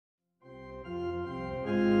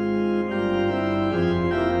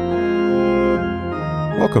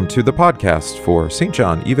Welcome to the podcast for St.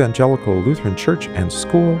 John Evangelical Lutheran Church and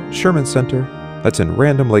School, Sherman Center, that's in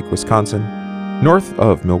Random Lake, Wisconsin, north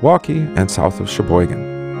of Milwaukee and south of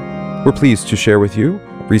Sheboygan. We're pleased to share with you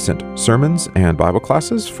recent sermons and Bible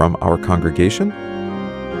classes from our congregation.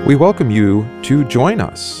 We welcome you to join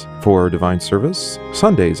us for Divine Service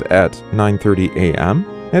Sundays at 9:30 a.m.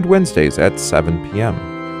 and Wednesdays at 7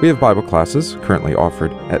 p.m. We have Bible classes currently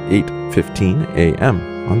offered at 8:15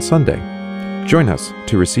 a.m. on Sunday. Join us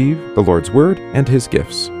to receive the Lord's Word and His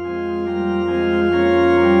gifts.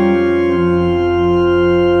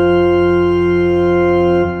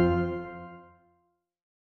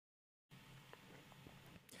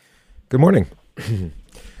 Good morning.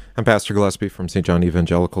 I'm Pastor Gillespie from St. John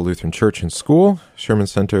Evangelical Lutheran Church and School, Sherman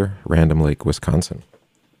Center, Random Lake, Wisconsin.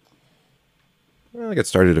 I got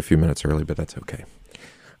started a few minutes early, but that's okay.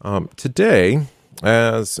 Today,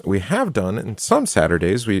 as we have done in some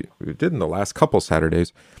Saturdays, we did in the last couple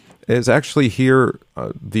Saturdays, is actually hear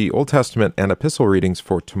the Old Testament and epistle readings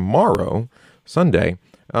for tomorrow, Sunday.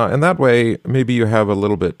 And that way, maybe you have a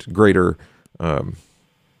little bit greater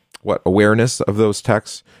awareness of those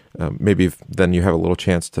texts. Maybe then you have a little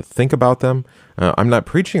chance to think about them. I'm not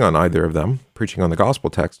preaching on either of them, preaching on the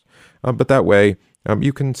gospel text, but that way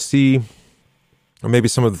you can see maybe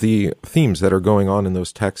some of the themes that are going on in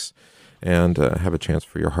those texts and have a chance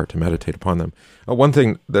for your heart to meditate upon them. One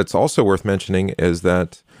thing that's also worth mentioning is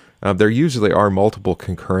that there usually are multiple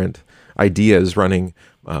concurrent ideas running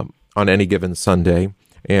on any given Sunday,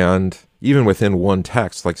 and even within one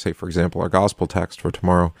text, like say, for example, our gospel text for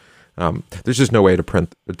tomorrow, there's just no way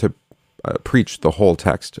to preach the whole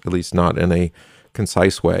text, at least not in a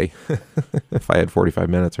concise way. If I had 45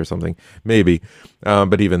 minutes or something, maybe,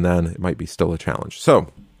 but even then, it might be still a challenge.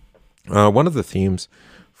 So, one of the themes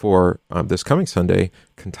for this coming Sunday,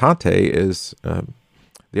 cantate, is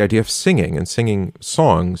the idea of singing and singing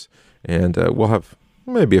songs, and we'll have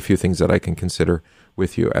maybe a few things that I can consider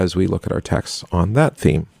with you as we look at our texts on that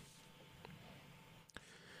theme.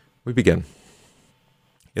 We begin.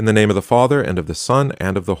 In the name of the Father, and of the Son,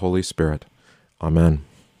 and of the Holy Spirit. Amen.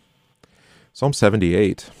 Psalm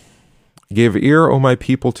 78. Give ear, O my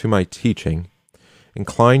people, to my teaching.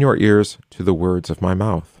 Incline your ears to the words of my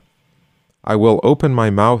mouth. I will open my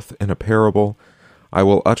mouth in a parable. I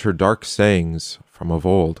will utter dark sayings from of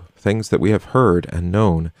old, things that we have heard and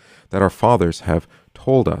known, that our fathers have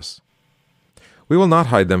told us. We will not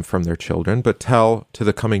hide them from their children, but tell to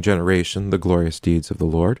the coming generation the glorious deeds of the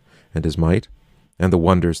Lord and His might, and the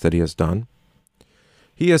wonders that He has done.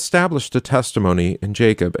 He established a testimony in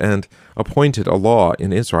Jacob and appointed a law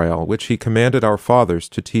in Israel, which He commanded our fathers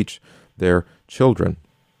to teach their children,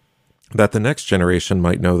 that the next generation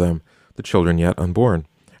might know them, the children yet unborn,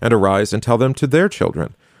 and arise and tell them to their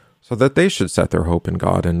children, so that they should set their hope in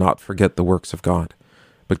God and not forget the works of God,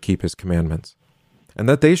 but keep His commandments, and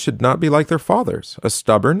that they should not be like their fathers, a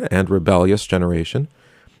stubborn and rebellious generation,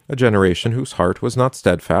 a generation whose heart was not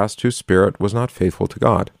steadfast, whose spirit was not faithful to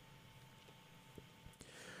God.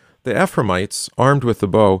 The Ephraimites, armed with the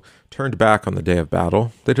bow, turned back on the day of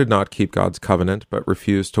battle. They did not keep God's covenant, but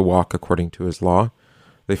refused to walk according to His law.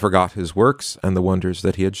 They forgot His works and the wonders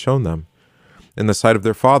that He had shown them. In the sight of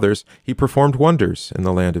their fathers, He performed wonders in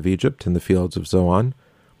the land of Egypt, in the fields of Zoan.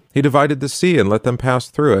 He divided the sea and let them pass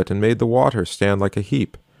through it, and made the water stand like a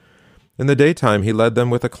heap. In the daytime He led them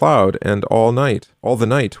with a cloud, and all the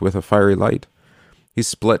night with a fiery light. He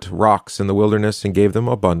split rocks in the wilderness and gave them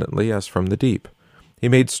abundantly as from the deep. He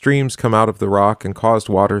made streams come out of the rock and caused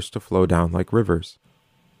waters to flow down like rivers.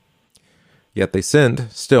 Yet they sinned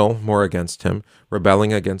still more against Him,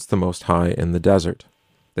 rebelling against the Most High in the desert.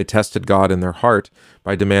 They tested God in their heart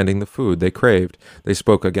by demanding the food they craved. They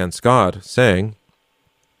spoke against God, saying,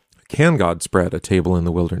 "Can God spread a table in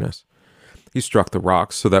the wilderness? He struck the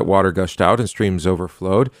rocks so that water gushed out and streams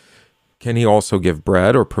overflowed. Can He also give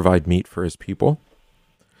bread or provide meat for His people?"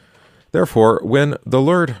 Therefore, when the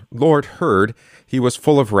Lord heard, He was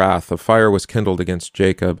full of wrath. A fire was kindled against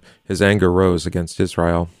Jacob. His anger rose against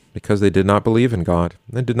Israel, because they did not believe in God,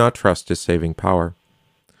 and did not trust His saving power.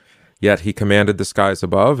 Yet He commanded the skies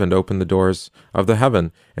above, and opened the doors of the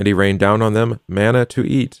heaven, and He rained down on them manna to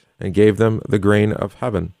eat, and gave them the grain of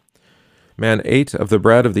heaven. Man ate of the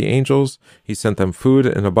bread of the angels. He sent them food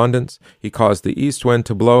in abundance. He caused the east wind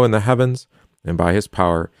to blow in the heavens, and by His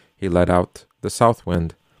power He led out the south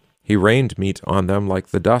wind. He rained meat on them like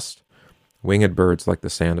the dust, winged birds like the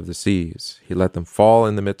sand of the seas. He let them fall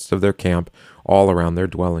in the midst of their camp, all around their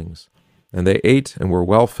dwellings. And they ate and were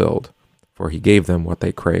well filled, for He gave them what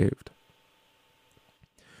they craved.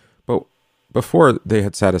 But before they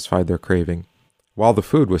had satisfied their craving, while the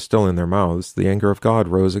food was still in their mouths, the anger of God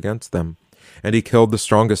rose against them. and he killed the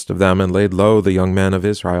strongest of them and laid low the young men of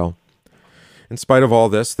Israel. In spite of all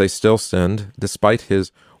this, they still sinned. Despite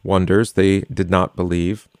his wonders, they did not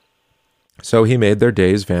believe. So he made their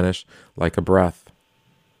days vanish like a breath,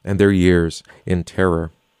 and their years in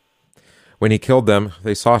terror. When he killed them,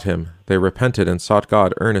 they sought him. They repented and sought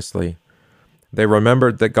God earnestly. They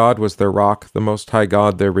remembered that God was their rock, the Most High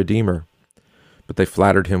God, their Redeemer. But they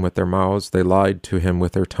flattered him with their mouths. They lied to him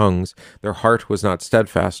with their tongues. Their heart was not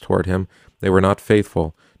steadfast toward him. They were not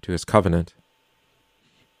faithful to his covenant.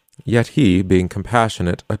 Yet he, being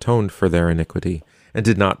compassionate, atoned for their iniquity, and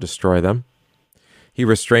did not destroy them. He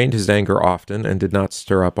restrained his anger often, and did not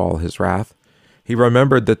stir up all his wrath. He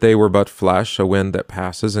remembered that they were but flesh, a wind that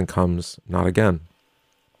passes and comes not again.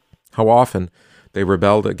 How often they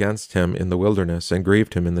rebelled against him in the wilderness, and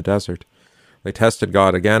grieved him in the desert. They tested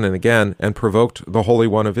God again and again, and provoked the Holy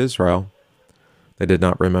One of Israel. They did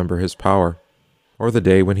not remember his power, or the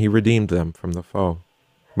day when he redeemed them from the foe,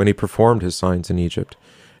 when he performed his signs in Egypt,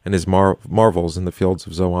 and his marvels in the fields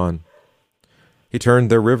of Zoan. He turned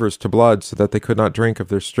their rivers to blood, so that they could not drink of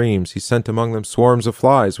their streams. He sent among them swarms of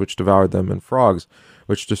flies, which devoured them, and frogs,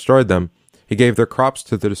 which destroyed them. He gave their crops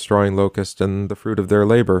to the destroying locust, and the fruit of their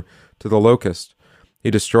labor to the locust.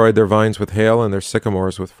 He destroyed their vines with hail, and their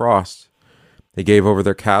sycamores with frost. He gave over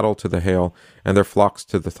their cattle to the hail, and their flocks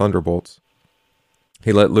to the thunderbolts.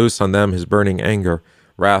 He let loose on them his burning anger,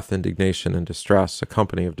 wrath, indignation, and distress, a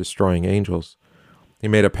company of destroying angels. He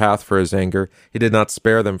made a path for his anger. He did not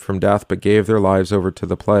spare them from death, but gave their lives over to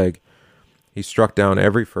the plague. He struck down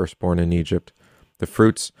every firstborn in Egypt, the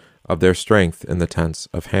fruits of their strength in the tents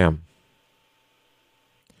of Ham.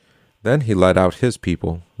 Then he led out his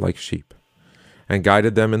people like sheep, and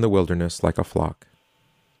guided them in the wilderness like a flock.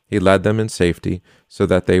 He led them in safety, so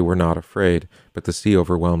that they were not afraid, but the sea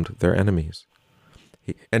overwhelmed their enemies.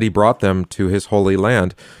 And he brought them to his holy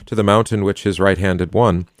land, to the mountain which his right hand had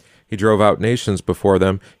won. He drove out nations before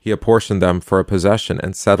them. He apportioned them for a possession,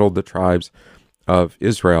 and settled the tribes of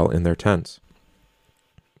Israel in their tents.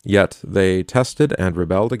 Yet they tested and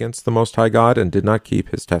rebelled against the Most High God, and did not keep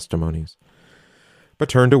his testimonies, but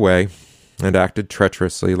turned away, and acted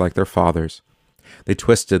treacherously like their fathers. They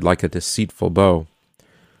twisted like a deceitful bow.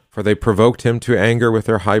 For they provoked him to anger with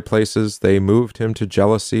their high places. They moved him to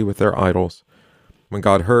jealousy with their idols. When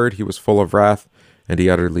God heard, he was full of wrath, and he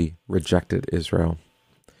utterly rejected Israel.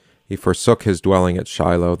 He forsook his dwelling at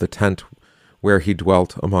Shiloh, the tent where he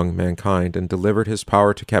dwelt among mankind, and delivered his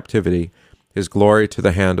power to captivity, his glory to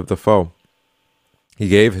the hand of the foe. He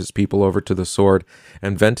gave his people over to the sword,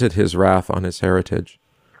 and vented his wrath on his heritage.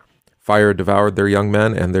 Fire devoured their young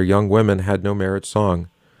men, and their young women had no marriage song.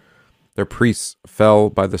 Their priests fell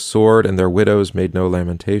by the sword, and their widows made no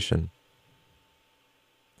lamentation.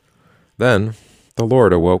 Then the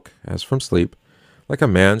Lord awoke as from sleep, like a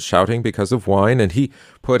man shouting because of wine, and he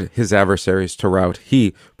put his adversaries to rout.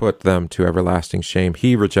 He put them to everlasting shame.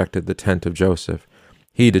 He rejected the tent of Joseph.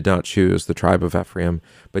 He did not choose the tribe of Ephraim,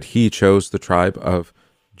 but he chose the tribe of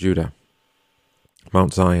Judah,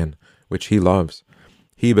 Mount Zion, which he loves.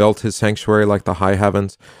 He built his sanctuary like the high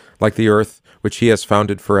heavens, like the earth, which he has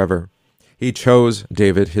founded forever. He chose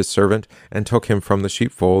David his servant, and took him from the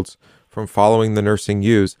sheepfolds. From following the nursing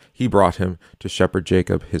ewes, he brought him to shepherd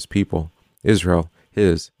Jacob his people, Israel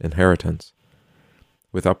his inheritance.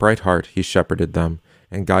 With upright heart he shepherded them,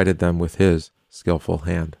 and guided them with his skillful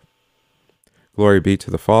hand. Glory be to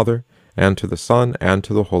the Father, and to the Son, and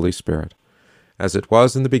to the Holy Spirit, as it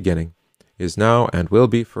was in the beginning, is now, and will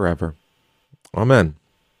be forever. Amen.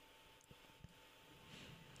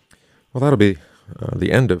 Well, that'll be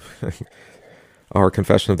the end of our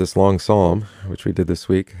confession of this long psalm, which we did this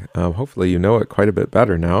week. Hopefully you know it quite a bit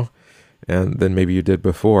better now than maybe you did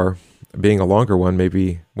before. Being a longer one,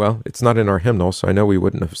 maybe, well, it's not in our hymnal, so I know we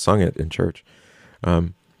wouldn't have sung it in church.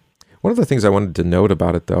 One of the things I wanted to note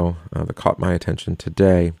about it, though, that caught my attention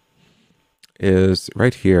today is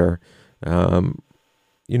right here.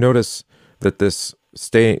 You notice that this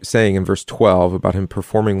saying in verse 12 about him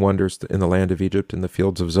performing wonders in the land of Egypt in the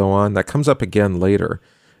fields of Zoan, that comes up again later,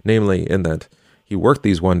 namely in that he worked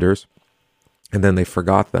these wonders and then they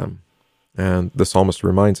forgot them. And the psalmist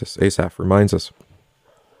reminds us, Asaph reminds us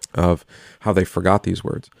of how they forgot these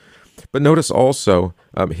words. But notice also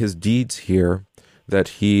his deeds here, that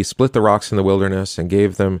he split the rocks in the wilderness and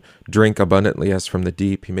gave them drink abundantly as from the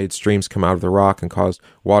deep. He made streams come out of the rock and caused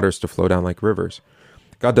waters to flow down like rivers.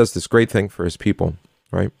 God does this great thing for his people,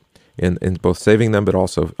 right? In both saving them, but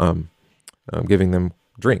also giving them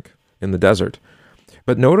drink in the desert.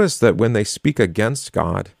 But notice that when they speak against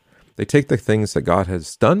God, they take the things that God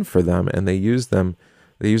has done for them and they use them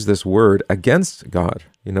They use this word against God.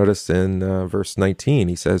 You notice in verse 19,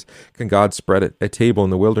 he says, can God spread a table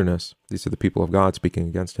in the wilderness? These are the people of God speaking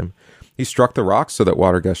against him. He struck the rocks so that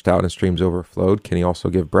water gushed out and streams overflowed. Can he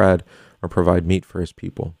also give bread or provide meat for his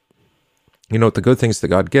people? You know, the good things that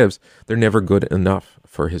God gives, they're never good enough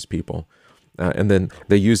for his people. And then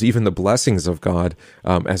they use even the blessings of God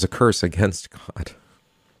as a curse against God.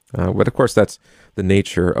 But of course, that's the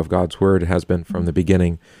nature of God's word. It has been from the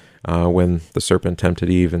beginning when the serpent tempted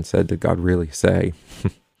Eve and said, did God really say?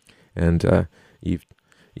 And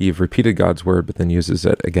Eve repeated God's word, but then uses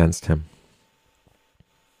it against him.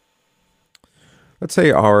 Let's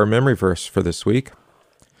say our memory verse for this week.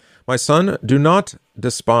 My son, do not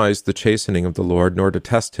despise the chastening of the Lord, nor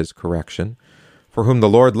detest his correction. For whom the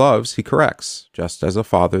Lord loves, he corrects, just as a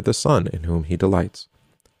father the son in whom he delights.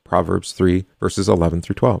 Proverbs 3, verses 11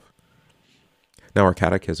 through 12. Now our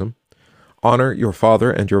catechism. Honor your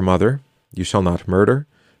father and your mother. You shall not murder.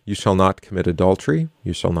 You shall not commit adultery.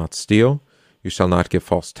 You shall not steal. You shall not give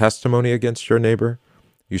false testimony against your neighbor.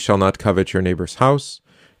 You shall not covet your neighbor's house.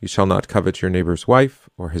 You shall not covet your neighbor's wife,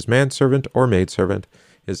 or his manservant or maidservant,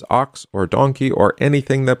 his ox or donkey, or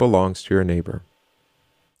anything that belongs to your neighbor.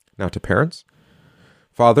 Now to parents.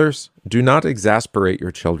 Fathers, do not exasperate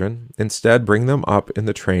your children. Instead, bring them up in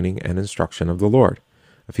the training and instruction of the Lord.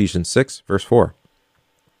 Ephesians 6, verse 4.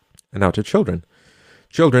 And now to children.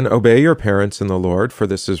 Children, obey your parents in the Lord, for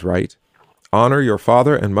this is right. Honor your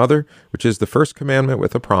father and mother, which is the first commandment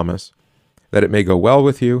with a promise, that it may go well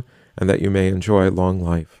with you, and that you may enjoy long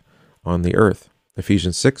life on the earth.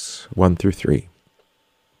 Ephesians 6, 1 through 3.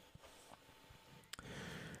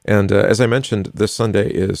 And as I mentioned, this Sunday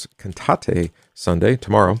is Cantate Sunday,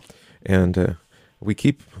 tomorrow, and we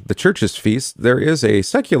keep the church's feast. There is a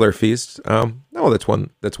secular feast, that's one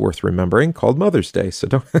that's worth remembering, called Mother's Day, so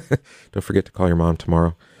don't forget to call your mom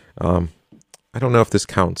tomorrow. I don't know if this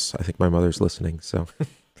counts. I think my mother's listening, so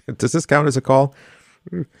does this count as a call?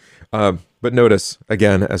 But notice,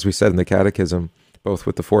 again, as we said in the Catechism, both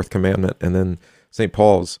with the fourth commandment and then St.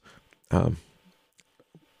 Paul's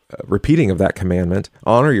repeating of that commandment,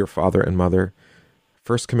 honor your father and mother,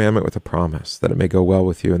 first commandment with a promise, that it may go well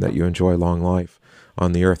with you and that you enjoy long life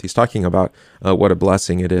on the earth. He's talking about what a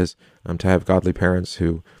blessing it is to have godly parents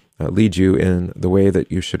who lead you in the way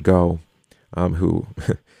that you should go, who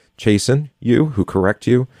chasten you, who correct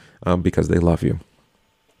you, because they love you.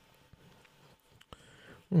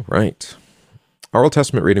 All right. Our Old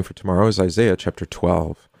Testament reading for tomorrow is Isaiah chapter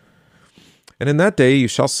 12. And in that day you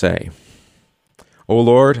shall say, O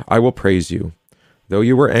Lord, I will praise you. Though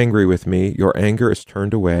you were angry with me, your anger is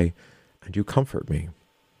turned away, and you comfort me.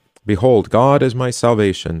 Behold, God is my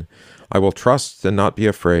salvation. I will trust and not be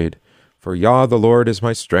afraid. For Yah, the Lord, is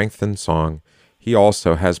my strength and song. He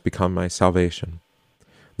also has become my salvation.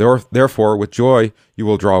 Therefore, with joy you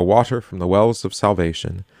will draw water from the wells of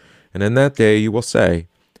salvation. And in that day you will say,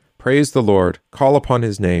 Praise the Lord, call upon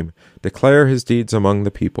his name, declare his deeds among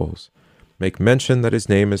the peoples. Make mention that his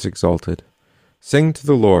name is exalted. Sing to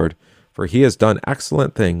the Lord, for he has done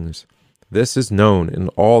excellent things. This is known in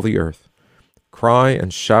all the earth. Cry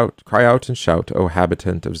out and shout, O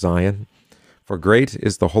habitant of Zion, for great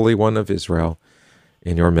is the Holy One of Israel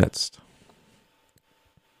in your midst.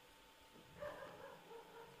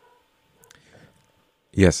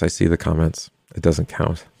 Yes, I see the comments. It doesn't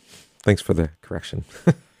count. Thanks for the correction.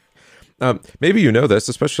 Maybe you know this,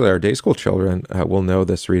 especially our day school children will know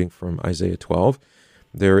this reading from Isaiah 12.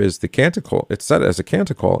 There is the canticle. It's set as a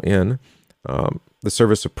canticle in the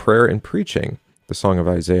service of prayer and preaching, the Song of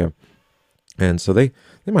Isaiah. And so they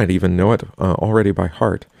might even know it already by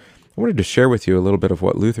heart. I wanted to share with you a little bit of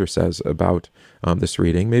what Luther says about this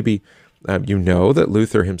reading. Maybe you know that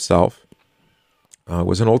Luther himself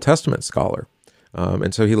was an Old Testament scholar.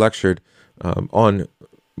 And so he lectured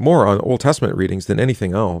more on Old Testament readings than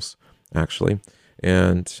anything else, actually.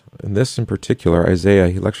 And in this in particular, Isaiah,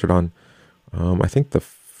 he lectured on, I think,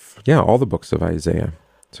 all the books of Isaiah.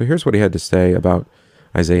 So here's what he had to say about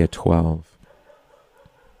Isaiah 12.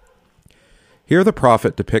 Here the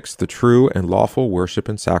prophet depicts the true and lawful worship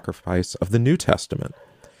and sacrifice of the New Testament,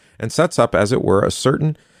 and sets up, as it were, a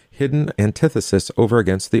certain hidden antithesis over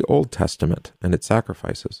against the Old Testament and its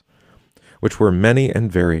sacrifices, which were many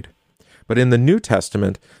and varied. But in the New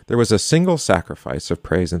Testament, there was a single sacrifice of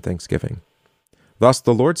praise and thanksgiving. Thus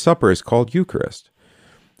the Lord's Supper is called Eucharist,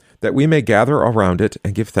 that we may gather around it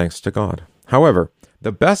and give thanks to God. However,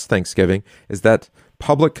 the best thanksgiving is that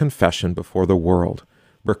public confession before the world,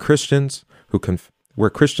 where Christians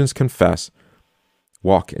confess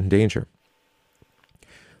walk in danger.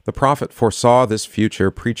 The prophet foresaw this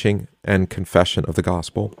future preaching and confession of the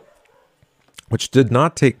gospel, which did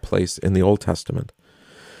not take place in the Old Testament.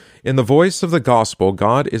 In the voice of the gospel,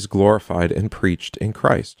 God is glorified and preached in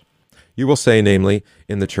Christ. You will say, namely,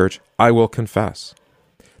 in the church, I will confess.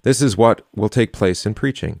 This is what will take place in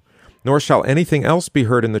preaching. Nor shall anything else be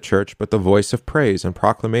heard in the church but the voice of praise and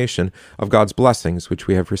proclamation of God's blessings which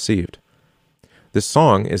we have received. This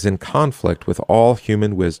song is in conflict with all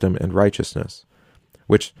human wisdom and righteousness,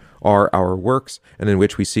 which are our works, and in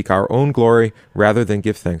which we seek our own glory rather than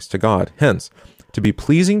give thanks to God. Hence, to be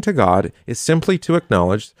pleasing to God is simply to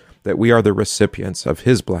acknowledge that we are the recipients of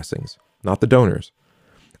His blessings, not the donors.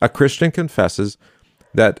 A Christian confesses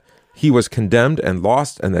that he was condemned and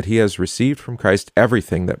lost, and that he has received from Christ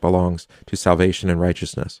everything that belongs to salvation and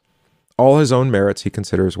righteousness. All his own merits he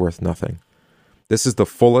considers worth nothing. This is the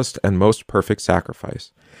fullest and most perfect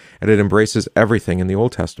sacrifice, and it embraces everything in the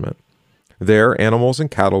Old Testament. There, animals and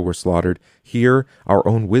cattle were slaughtered. Here, our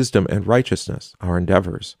own wisdom and righteousness, our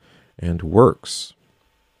endeavors and works.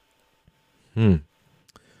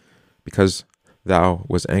 Because thou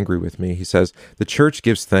was angry with me, he says, the church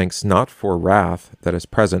gives thanks not for wrath that is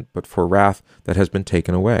present, but for wrath that has been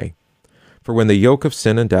taken away. For when the yoke of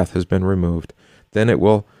sin and death has been removed, then it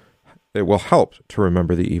will help to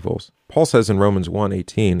remember the evils. Paul says in Romans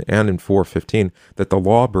 1:18 and in 4:15 that the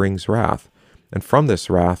law brings wrath, and from this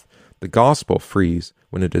wrath the gospel frees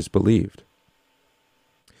when it is believed.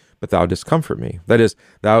 But thou didst comfort me. That is,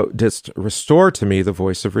 thou didst restore to me the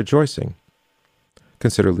voice of rejoicing.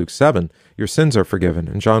 Consider Luke 7, your sins are forgiven.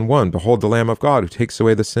 And John 1, behold the Lamb of God who takes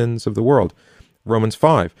away the sins of the world. Romans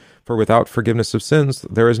 5, for without forgiveness of sins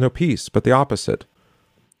there is no peace, but the opposite.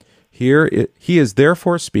 Here he is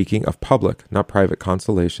therefore speaking of public, not private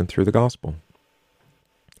consolation through the gospel.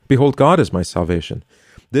 Behold, God is my salvation.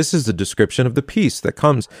 This is the description of the peace that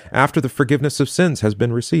comes after the forgiveness of sins has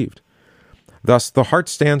been received. Thus the heart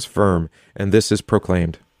stands firm, and this is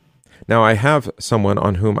proclaimed. Now I have someone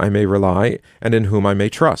on whom I may rely, and in whom I may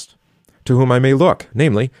trust, to whom I may look,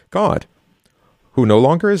 namely, God, who no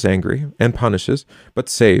longer is angry and punishes, but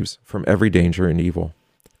saves from every danger and evil.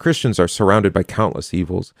 Christians are surrounded by countless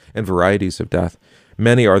evils and varieties of death.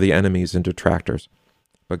 Many are the enemies and detractors.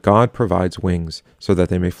 But God provides wings so that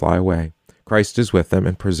they may fly away. Christ is with them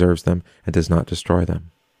and preserves them and does not destroy them.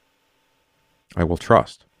 I will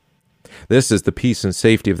trust. This is the peace and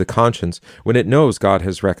safety of the conscience when it knows God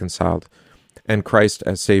has reconciled and Christ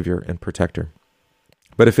as Savior and Protector.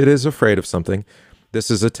 But if it is afraid of something, this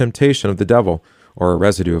is a temptation of the devil or a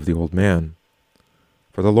residue of the old man.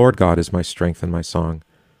 For the Lord God is my strength and my song.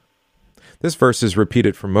 This verse is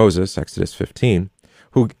repeated from Moses, Exodus 15,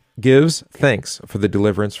 who gives thanks for the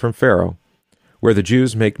deliverance from Pharaoh, where the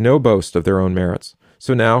Jews make no boast of their own merits.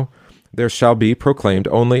 So now there shall be proclaimed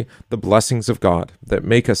only the blessings of God that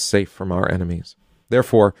make us safe from our enemies.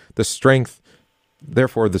 Therefore the strength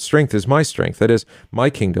is my strength, that is, my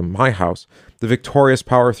kingdom, my house, the victorious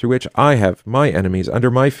power through which I have my enemies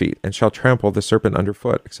under my feet, and shall trample the serpent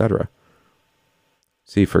underfoot, etc.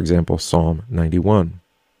 See, for example, Psalm 91.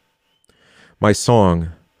 My song,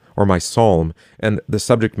 or my psalm, and the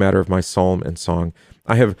subject matter of my psalm and song,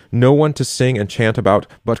 I have no one to sing and chant about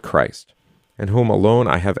but Christ, in whom alone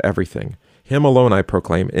I have everything. Him alone I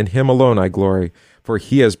proclaim, in him alone I glory, for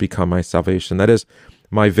he has become my salvation, that is,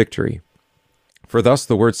 my victory. For thus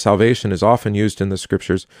the word salvation is often used in the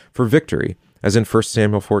Scriptures for victory, as in 1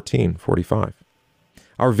 Samuel 14:45.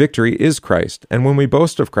 Our victory is Christ, and when we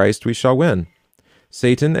boast of Christ, we shall win.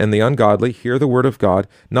 Satan and the ungodly hear the word of God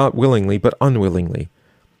not willingly but unwillingly.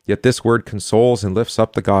 Yet this word consoles and lifts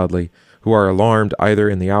up the godly, who are alarmed either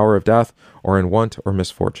in the hour of death or in want or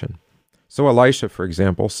misfortune. So Elisha, for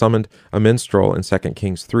example, summoned a minstrel in 2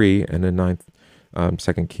 Kings 3 and in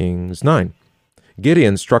 2 Kings 9.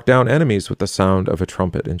 Gideon struck down enemies with the sound of a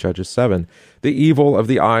trumpet in Judges 7. The evil of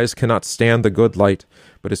the eyes cannot stand the good light,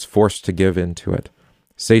 but is forced to give in to it.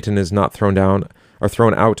 Satan is not thrown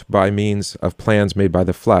out by means of plans made by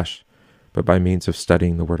the flesh, but by means of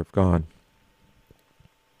studying the word of God.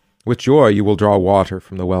 With joy you will draw water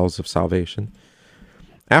from the wells of salvation.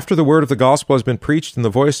 After the word of the gospel has been preached and the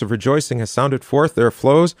voice of rejoicing has sounded forth, there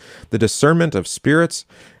flows the discernment of spirits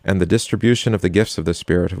and the distribution of the gifts of the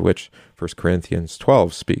Spirit, of which 1 Corinthians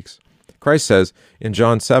 12 speaks. Christ says in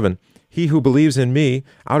John 7, he who believes in me,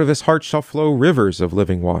 out of his heart shall flow rivers of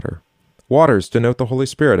living water. Waters denote the Holy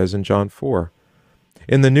Spirit, as in John 4.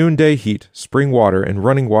 In the noonday heat, spring water and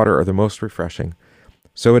running water are the most refreshing.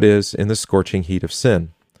 So it is in the scorching heat of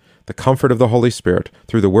sin. The comfort of the Holy Spirit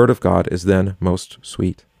through the Word of God is then most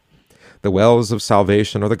sweet. The wells of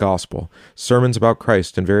salvation are the gospel, sermons about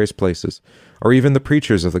Christ in various places, or even the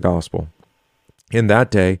preachers of the gospel. In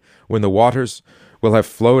that day, when the waters will have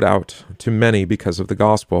flowed out to many because of the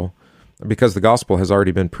gospel, because the gospel has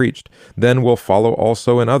already been preached. Then will follow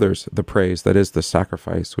also in others the praise, that is, the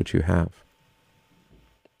sacrifice which you have.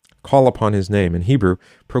 Call upon his name. In Hebrew,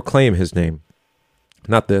 proclaim his name.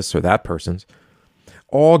 Not this or that person's.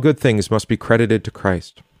 All good things must be credited to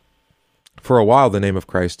Christ. For a while the name of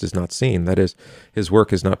Christ is not seen, that is, his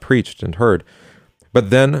work is not preached and heard. But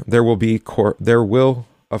then there will,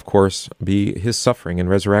 of course, be his suffering and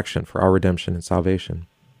resurrection for our redemption and salvation.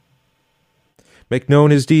 Make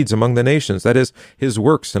known his deeds among the nations, that is, his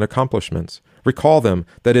works and accomplishments. Recall them,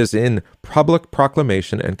 that is, in public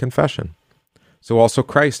proclamation and confession. So also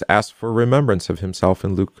Christ asked for remembrance of himself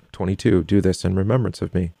in Luke 22, do this in remembrance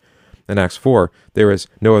of me. In Acts 4, there is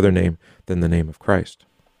no other name than the name of Christ.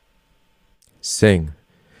 Sing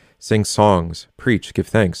songs, preach, give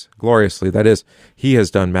thanks, gloriously, that is, he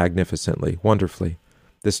has done magnificently, wonderfully.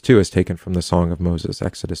 This too is taken from the Song of Moses,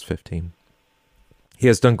 Exodus 15. He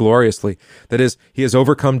has done gloriously, that is, he has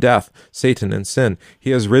overcome death, Satan, and sin. He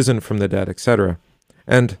has risen from the dead, etc.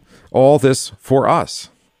 And all this for us.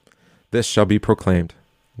 This shall be proclaimed,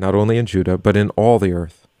 not only in Judah, but in all the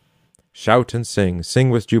earth. Shout and sing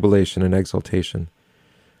with jubilation and exultation.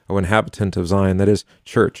 O inhabitant of Zion, that is,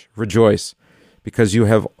 church, rejoice, because you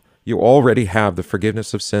already have the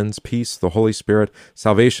forgiveness of sins, peace, the Holy Spirit,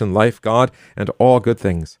 salvation, life, God, and all good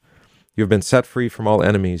things. You have been set free from all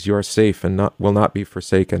enemies. You are safe and will not be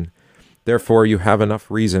forsaken. Therefore, you have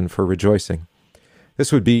enough reason for rejoicing.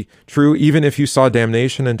 This would be true even if you saw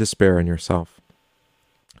damnation and despair in yourself.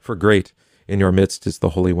 For great in your midst is the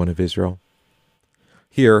Holy One of Israel.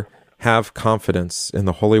 Here, have confidence in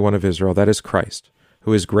the Holy One of Israel, that is Christ,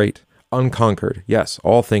 who is great, unconquered, yes,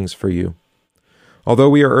 all things for you. Although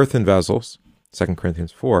we are earthen vessels, 2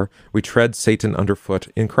 Corinthians 4, we tread Satan underfoot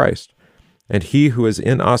in Christ. And he who is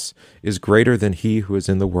in us is greater than he who is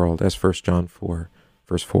in the world, as 1 John 4,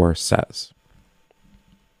 verse 4 says.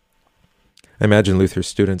 I imagine Luther's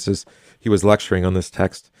students, as he was lecturing on this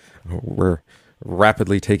text, were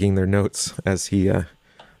rapidly taking their notes as he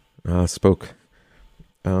spoke,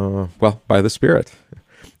 by the Spirit.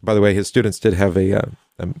 By the way, his students did have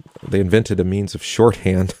they invented a means of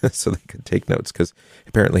shorthand so they could take notes, because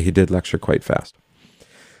apparently he did lecture quite fast.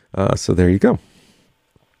 So there you go.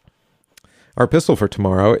 Our epistle for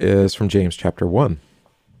tomorrow is from James chapter 1.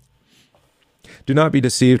 Do not be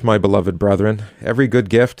deceived, my beloved brethren. Every good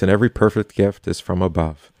gift and every perfect gift is from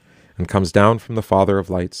above, and comes down from the Father of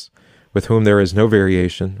lights, with whom there is no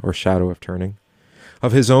variation or shadow of turning.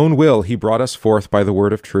 Of his own will he brought us forth by the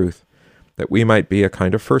word of truth, that we might be a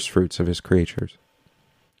kind of firstfruits of his creatures.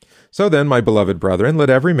 So then, my beloved brethren, let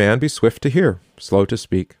every man be swift to hear, slow to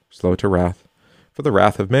speak, slow to wrath, for the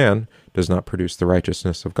wrath of man does not produce the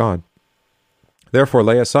righteousness of God. Therefore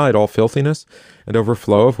lay aside all filthiness and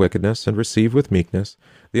overflow of wickedness, and receive with meekness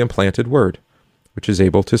the implanted word, which is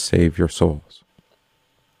able to save your souls.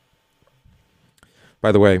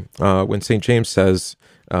 By the way, when St. James says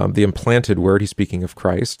the implanted word, he's speaking of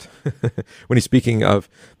Christ. When he's speaking of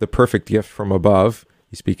the perfect gift from above,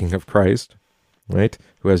 he's speaking of Christ, right,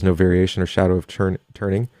 who has no variation or shadow of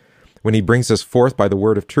turning. When he brings us forth by the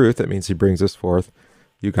word of truth, that means he brings us forth,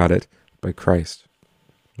 you got it, by Christ,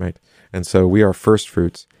 right? And so we are first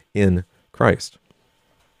fruits in Christ.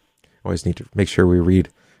 Always need to make sure we read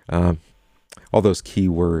all those key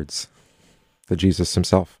words that Jesus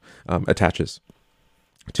himself attaches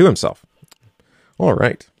to himself. All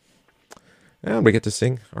right. And we get to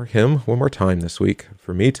sing our hymn one more time this week.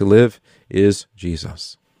 For me to live is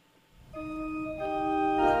Jesus.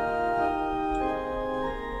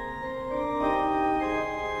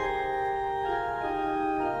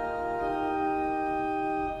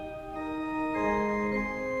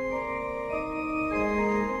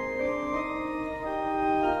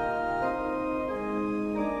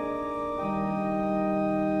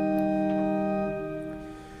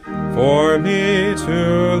 For me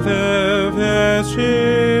to live is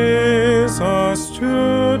Jesus,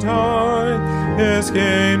 to die is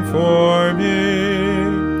gain for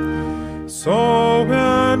me. So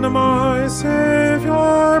when my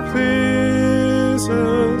Savior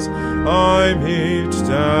pleases, I meet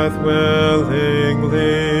death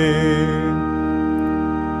willingly.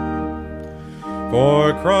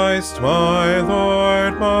 For Christ my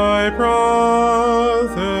Lord, my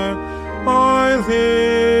brother, I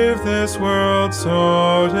leave this world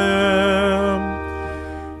so dim,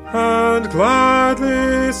 and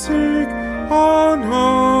gladly seek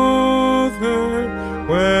another,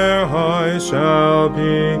 where I shall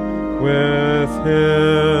be with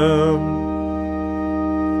him.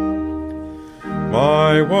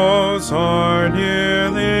 My woes are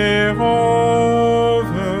nearly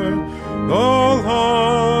over, the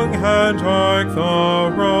long and dark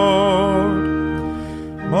the road,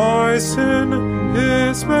 sin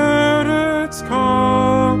his merits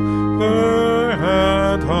cover,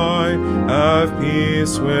 and I have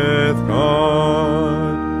peace with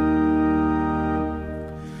God.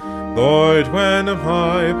 Lord, when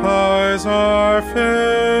my powers are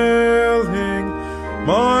failing,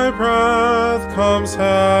 my breath comes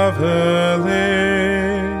heavily,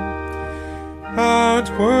 and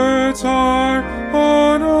words are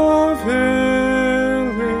unavailing.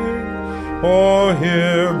 Oh,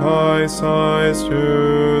 hear my sighs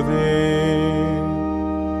to Thee.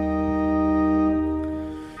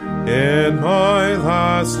 In my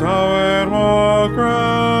last hour, oh,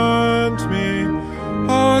 grant me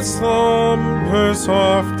a slumber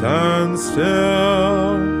soft and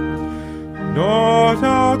still, no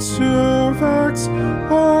doubts to vex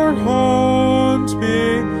or haunt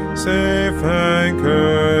me, safe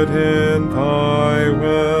anchored in Thy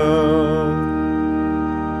will.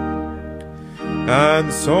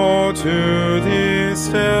 And so to Thee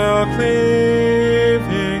still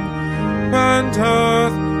cleaving, when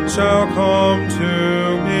death shall come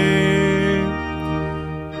to me,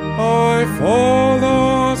 I fall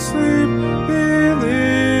asleep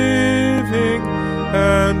believing,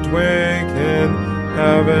 and wake in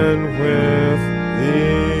heaven with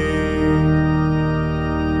Thee.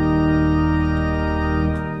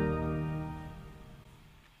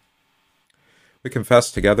 We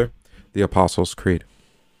confess together the Apostles' Creed.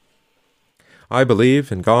 I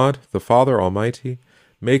believe in God, the Father Almighty,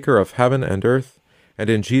 maker of heaven and earth, and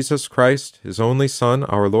in Jesus Christ, his only Son,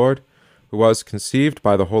 our Lord, who was conceived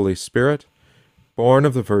by the Holy Spirit, born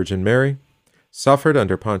of the Virgin Mary, suffered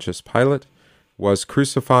under Pontius Pilate, was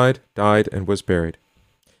crucified, died, and was buried.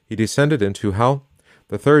 He descended into hell.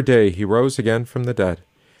 The third day he rose again from the dead.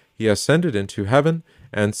 He ascended into heaven,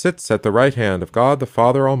 and sits at the right hand of God the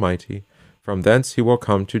Father Almighty. From thence he will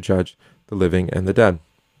come to judge the living and the dead.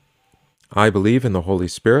 I believe in the Holy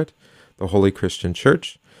Spirit, the holy Christian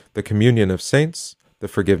Church, the communion of saints, the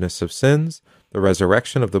forgiveness of sins, the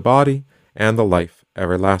resurrection of the body, and the life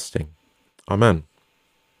everlasting. Amen.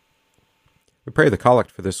 We pray the collect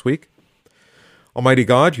for this week. Almighty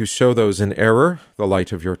God, you show those in error the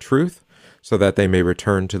light of your truth, so that they may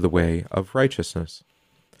return to the way of righteousness.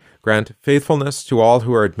 Grant faithfulness to all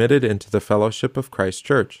who are admitted into the fellowship of Christ's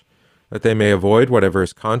Church, that they may avoid whatever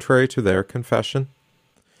is contrary to their confession,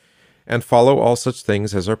 and follow all such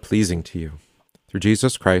things as are pleasing to you. Through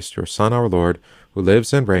Jesus Christ, your Son, our Lord, who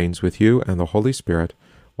lives and reigns with you and the Holy Spirit,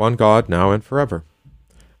 one God, now and forever.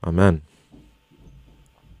 Amen.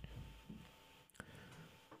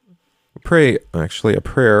 We pray, actually, a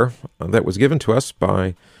prayer that was given to us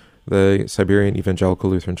by the Siberian Evangelical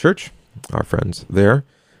Lutheran Church, our friends there,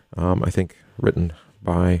 I think written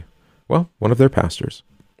by, one of their pastors.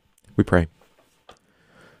 We pray.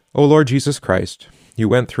 O Lord Jesus Christ, you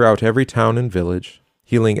went throughout every town and village,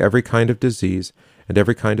 healing every kind of disease and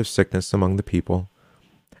every kind of sickness among the people,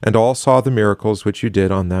 and all saw the miracles which you did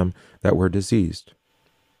on them that were diseased.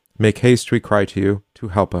 Make haste, we cry to you, to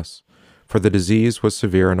help us, for the disease was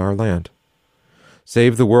severe in our land.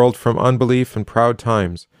 Save the world from unbelief and proud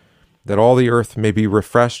times, that all the earth may be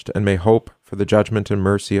refreshed and may hope for the judgment and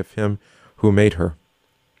mercy of him who made her.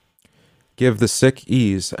 Give the sick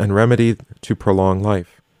ease and remedy to prolong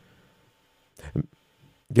life.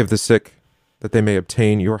 Give the sick that they may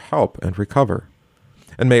obtain your help and recover.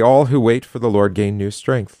 And may all who wait for the Lord gain new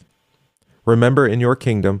strength. Remember in your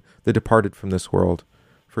kingdom the departed from this world.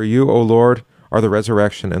 For you, O Lord, are the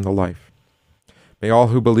resurrection and the life. May all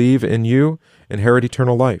who believe in you inherit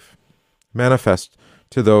eternal life. Manifest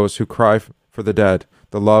to those who cry for the dead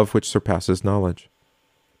the love which surpasses knowledge.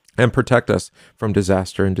 And protect us from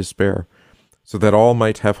disaster and despair, so that all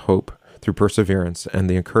might have hope through perseverance and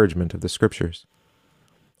the encouragement of the Scriptures.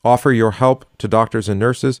 Offer your help to doctors and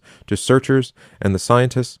nurses, to searchers and the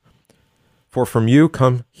scientists, for from you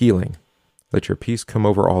come healing. Let your peace come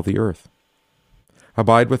over all the earth.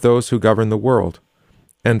 Abide with those who govern the world,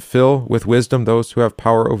 and fill with wisdom those who have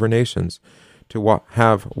power over nations, to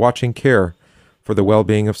have watching care for the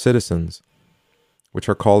well-being of citizens, which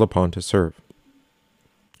are called upon to serve.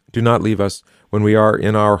 Do not leave us when we are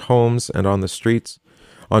in our homes and on the streets,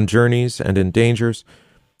 on journeys and in dangers,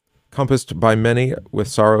 compassed by many with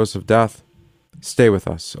sorrows of death. Stay with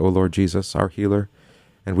us, O Lord Jesus, our healer,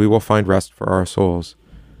 and we will find rest for our souls,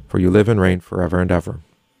 for you live and reign forever and ever.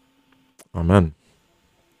 Amen.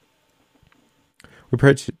 We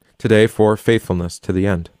pray today for faithfulness to the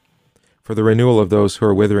end, for the renewal of those who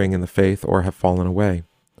are withering in the faith or have fallen away,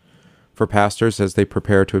 for pastors as they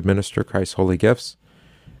prepare to administer Christ's holy gifts,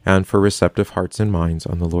 and for receptive hearts and minds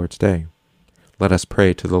on the Lord's day. Let us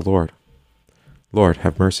pray to the Lord. Lord,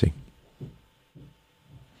 have mercy.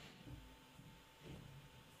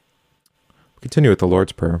 Continue with the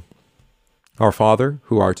Lord's Prayer. Our Father,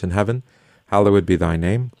 who art in heaven, hallowed be thy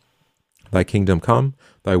name. Thy kingdom come,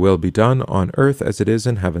 thy will be done on earth as it is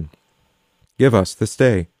in heaven. Give us this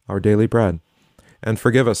day our daily bread, and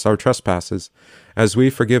forgive us our trespasses, as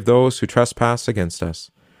we forgive those who trespass against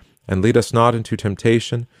us. And lead us not into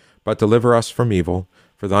temptation, but deliver us from evil.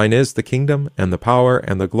 For thine is the kingdom, and the power,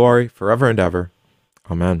 and the glory, forever and ever.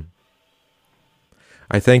 Amen.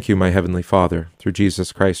 I thank you, my heavenly Father, through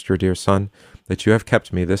Jesus Christ, your dear Son, that you have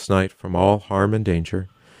kept me this night from all harm and danger.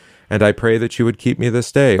 And I pray that you would keep me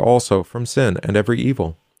this day also from sin and every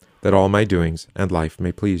evil, that all my doings and life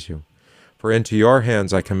may please you. For into your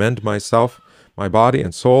hands I commend myself, my body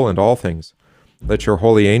and soul, and all things. Let your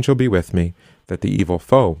holy angel be with me, that the evil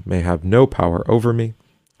foe may have no power over me.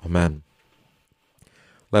 Amen.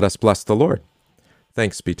 Let us bless the Lord.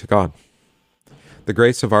 Thanks be to God. The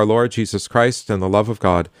grace of our Lord Jesus Christ, and the love of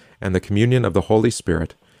God, and the communion of the Holy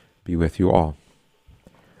Spirit be with you all.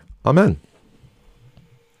 Amen.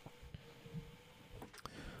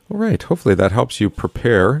 All right, hopefully that helps you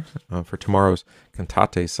prepare for tomorrow's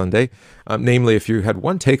Cantate Sunday. Namely, if you had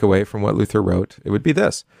one takeaway from what Luther wrote, it would be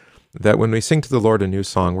this, that when we sing to the Lord a new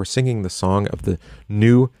song, we're singing the song of the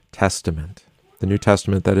New Testament, the New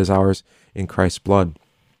Testament that is ours in Christ's blood.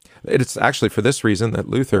 It's actually for this reason that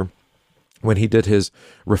Luther, when he did his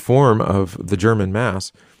reform of the German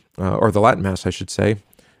Mass, or the Latin Mass, I should say,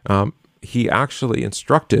 he actually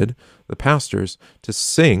instructed the pastors to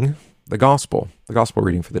sing the gospel. The gospel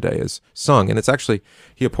reading for the day is sung, and it's actually,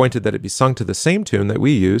 he appointed that it be sung to the same tune that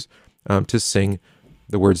we use to sing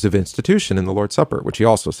the words of institution in the Lord's Supper, which he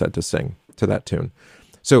also said to sing to that tune.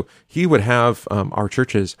 So he would have our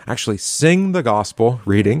churches actually sing the gospel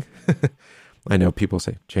reading. I know people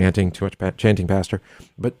say chanting, too much chanting, Pastor,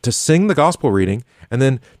 but to sing the gospel reading and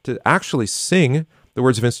then to actually sing the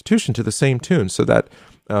words of institution to the same tune, so that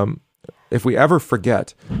if we ever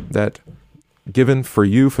forget that given for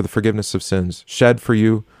you for the forgiveness of sins, shed for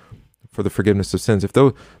you for the forgiveness of sins,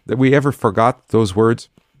 that we ever forgot those words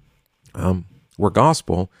were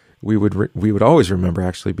gospel, we would always remember,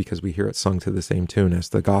 actually, because we hear it sung to the same tune as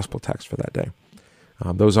the gospel text for that day.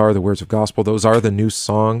 Those are the words of gospel. Those are the new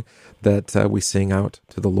song that we sing out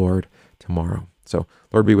to the Lord tomorrow. So,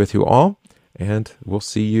 Lord be with you all, and we'll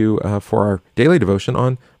see you for our daily devotion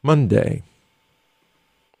on Monday.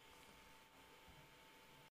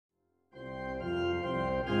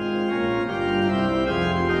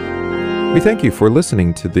 We thank you for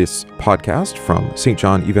listening to this podcast from St.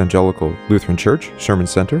 John Evangelical Lutheran Church Sherman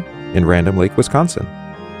Center in Random Lake, Wisconsin.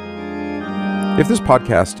 If this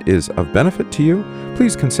podcast is of benefit to you,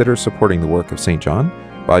 please consider supporting the work of St. John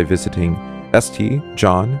by visiting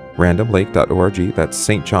stjohnrandomlake.org, that's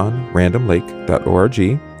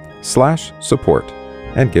stjohnrandomlake.org/support,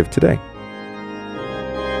 and give today.